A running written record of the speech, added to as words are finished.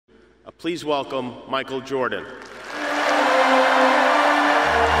Please welcome Michael Jordan.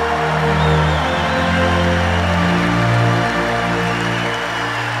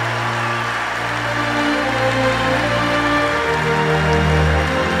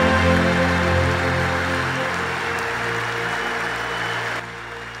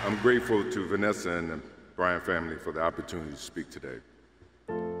 I'm grateful to Vanessa and the Bryant family for the opportunity to speak today.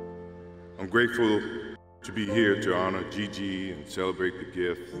 I'm grateful to be here to honor Gigi and celebrate the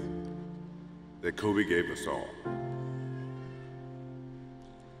gift that Kobe gave us all.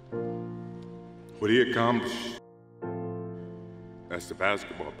 What he accomplished as a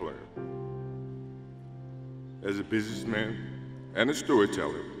basketball player, as a businessman and a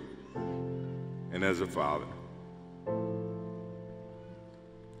storyteller, and as a father.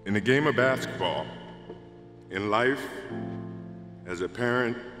 In the game of basketball, in life, as a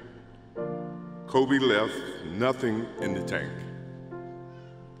parent, Kobe left nothing in the tank.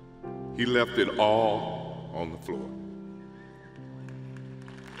 He left it all on the floor.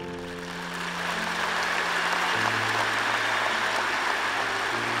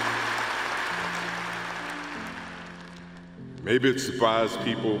 Maybe it surprised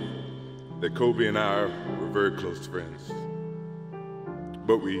people that Kobe and I were very close friends,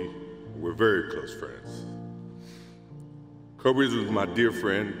 but we were very close friends. Kobe was my dear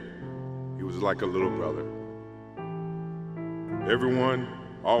friend. He was like a little brother. Everyone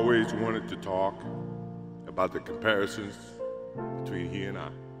always wanted to talk about the comparisons between he and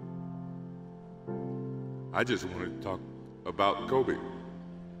I just wanted to talk about Kobe.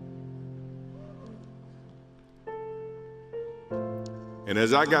 And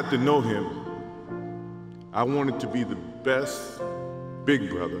as I got to know him, I wanted to be the best big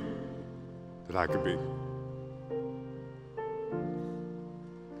brother that I could be.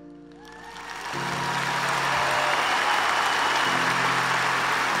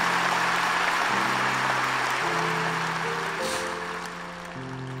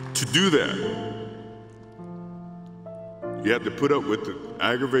 To do that, you have to put up with the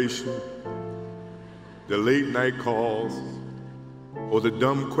aggravation, the late night calls, or the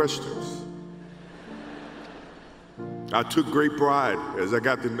dumb questions. I took great pride as I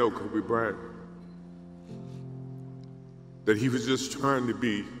got to know Kobe Bryant that he was just trying to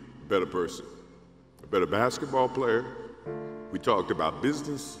be a better person, a better basketball player. We talked about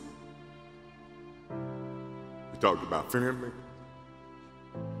business. We talked about family.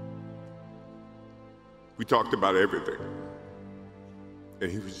 We talked about everything.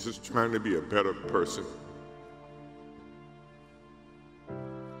 And he was just trying to be a better person.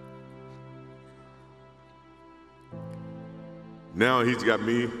 Now he's got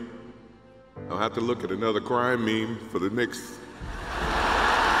me. I'll have to look at another crime meme for the next.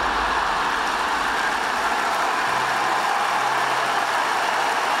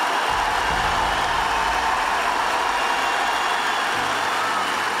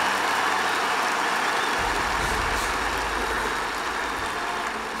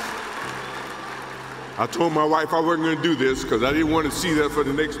 I told my wife I wasn't going to do this because I didn't want to see that for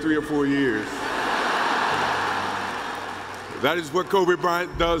the next 3 or 4 years. That is what Kobe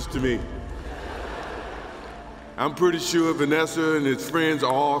Bryant does to me. I'm pretty sure Vanessa and his friends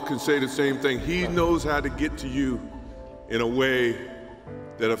all can say the same thing. He knows how to get to you in a way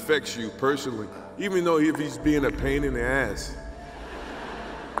that affects you personally, even though if he's being a pain in the ass.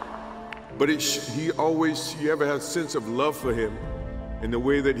 But you ever have a sense of love for him in the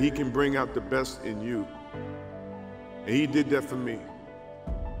way that he can bring out the best in you. And he did that for me.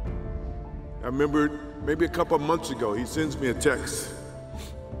 I remember maybe a couple of months ago, he sends me a text.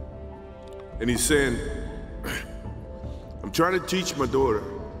 And he's saying, I'm trying to teach my daughter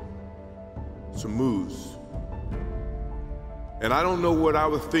some moves. And I don't know what I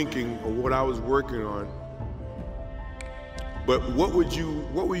was thinking or what I was working on, but what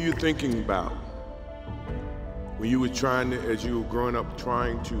were you thinking about when you were as you were growing up,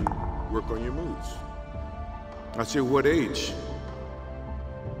 trying to work on your moves? I said, what age?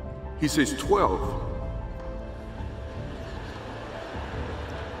 He says, 12.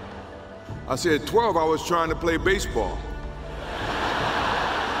 I said, 12, I was trying to play baseball.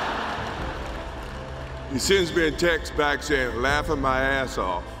 He sends me a text back saying, laughing my ass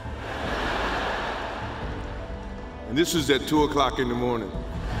off. And this was at 2 o'clock in the morning.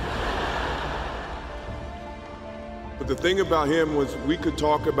 But the thing about him was we could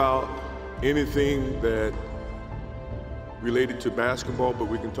talk about anything that related to basketball, but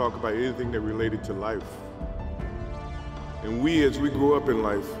we can talk about anything that related to life. And we, as we grow up in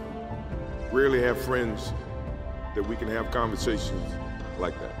life, rarely have friends that we can have conversations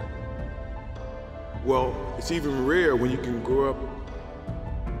like that. Well, it's even rare when you can grow up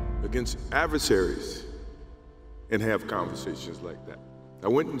against adversaries and have conversations like that. I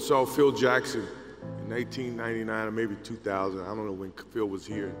went and saw Phil Jackson in 1999 or maybe 2000. I don't know when Phil was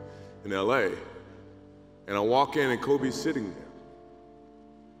here in LA. And I walk in and Kobe's sitting there.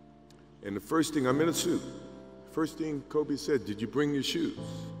 And the first thing, I'm in a suit. First thing Kobe said, "Did you bring your shoes?"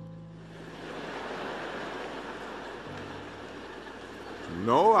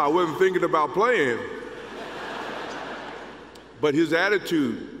 No, I wasn't thinking about playing. But his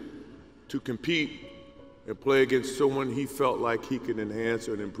attitude to compete and play against someone he felt like he could enhance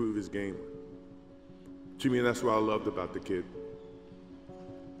or improve his game. To me, that's what I loved about the kid.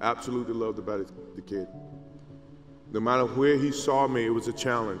 Absolutely loved about the kid. No matter where he saw me, it was a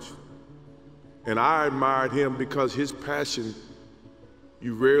challenge. And I admired him because his passion,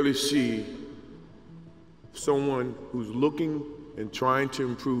 you rarely see someone who's looking and trying to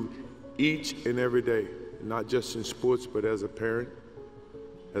improve each and every day, not just in sports, but as a parent,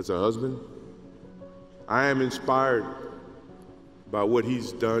 as a husband. I am inspired by what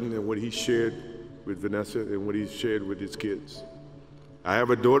he's done and what he shared with Vanessa and what he's shared with his kids. I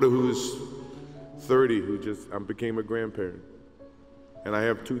have a daughter who's 30 who just became a grandparent. And I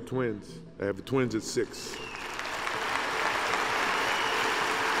have 2 twins. I have twins at 6.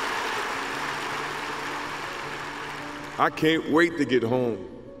 I can't wait to get home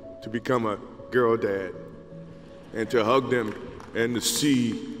to become a girl dad and to hug them and to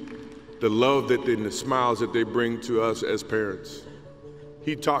see the love and the smiles that they bring to us as parents.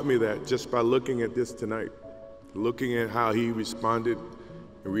 He taught me that just by looking at this tonight, looking at how he responded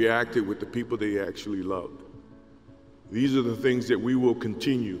and reacted with the people that he actually loved. These are the things that we will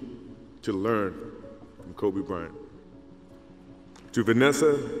continue to learn from Kobe Bryant. To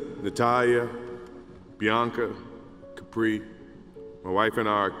Vanessa, Natalia, Bianca, Capri, my wife and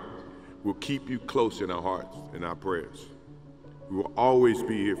I will keep you close in our hearts and our prayers. We will always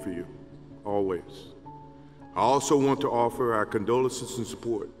be here for you, always. I also want to offer our condolences and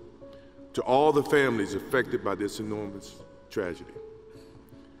support to all the families affected by this enormous tragedy.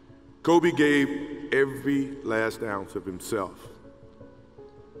 Kobe gave every last ounce of himself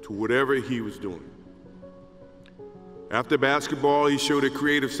to whatever he was doing. After basketball, he showed a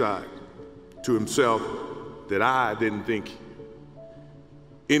creative side to himself that I didn't think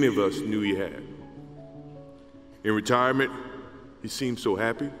any of us knew he had. In retirement, he seemed so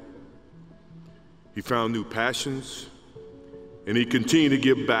happy. He found new passions, and he continued to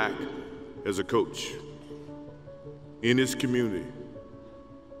give back as a coach in his community.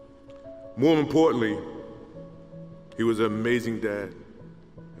 More importantly, he was an amazing dad,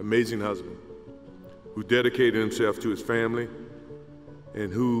 amazing husband, who dedicated himself to his family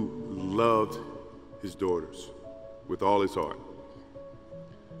and who loved his daughters with all his heart.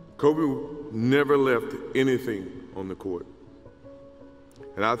 Kobe never left anything on the court.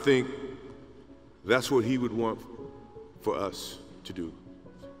 And I think that's what he would want for us to do.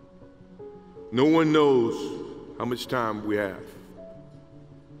 No one knows how much time we have.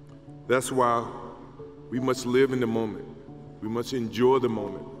 That's why we must live in the moment. We must enjoy the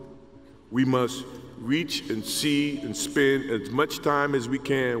moment. We must reach and see and spend as much time as we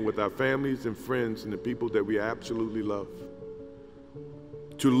can with our families and friends and the people that we absolutely love.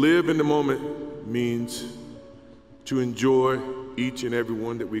 To live in the moment means to enjoy each and every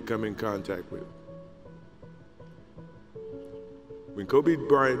one that we come in contact with. When Kobe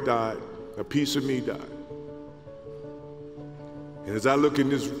Bryant died, a piece of me died. And as I look in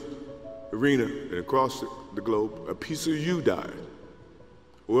this arena and across the globe, a piece of you died,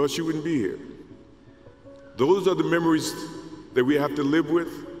 or else you wouldn't be here. Those are the memories that we have to live with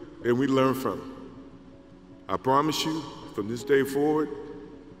and we learn from. I promise you, from this day forward,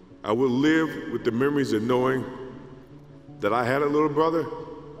 I will live with the memories of knowing that I had a little brother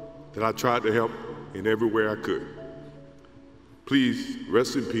that I tried to help in every way I could. Please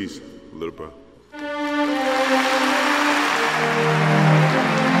rest in peace, little brother.